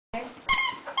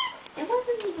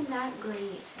not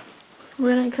great.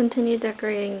 We're gonna continue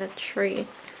decorating the tree.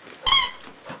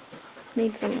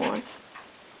 Need some more. Are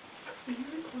you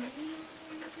recording?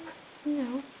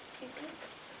 No.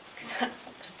 Because I don't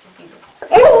want it to be this.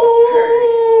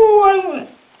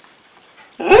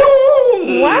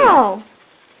 Wow!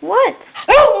 What?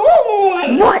 What?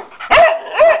 What?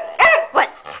 What?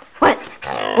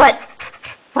 What?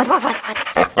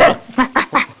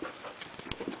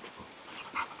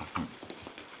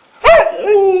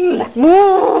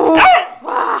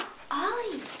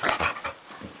 Ollie!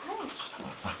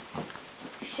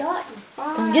 Shut your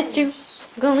fire. Gonna get you.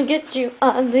 Gonna get you,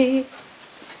 Ollie.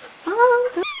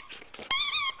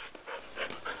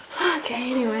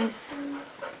 Okay, anyways.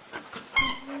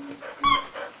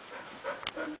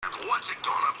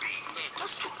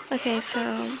 Okay, so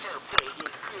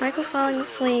Michael's falling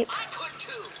asleep.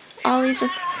 Ollie's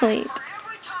asleep.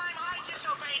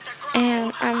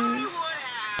 And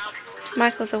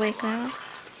Michael's awake now.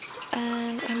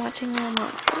 And I'm watching Little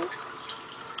Monsters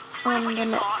on the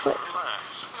Netflix.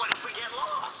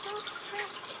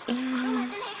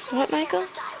 What, Michael?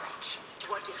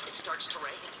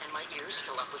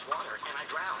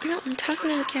 No, I'm talking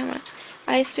to the camera.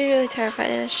 I used to be really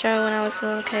terrified of this show when I was a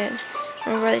little kid.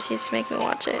 My brothers used to make me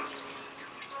watch it.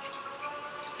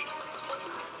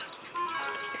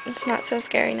 It's not so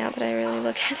scary now that I really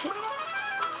look at it.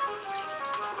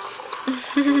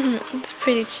 It's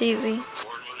pretty cheesy.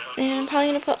 And I'm probably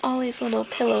going to put Ollie's little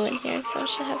pillow in here so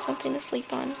she'll have something to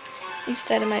sleep on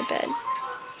instead of my bed.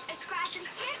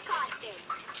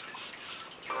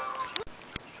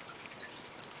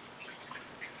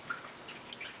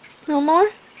 No more?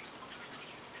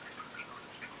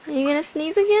 Are you going to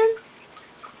sneeze again?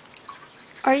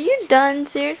 Are you done?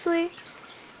 Seriously?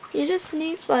 You just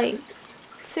sneezed like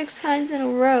 6 times in a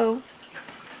row.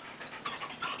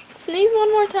 Sneeze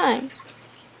one more time.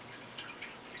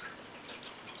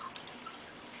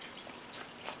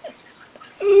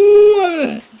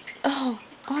 Oh,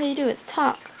 all you do is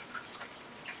talk.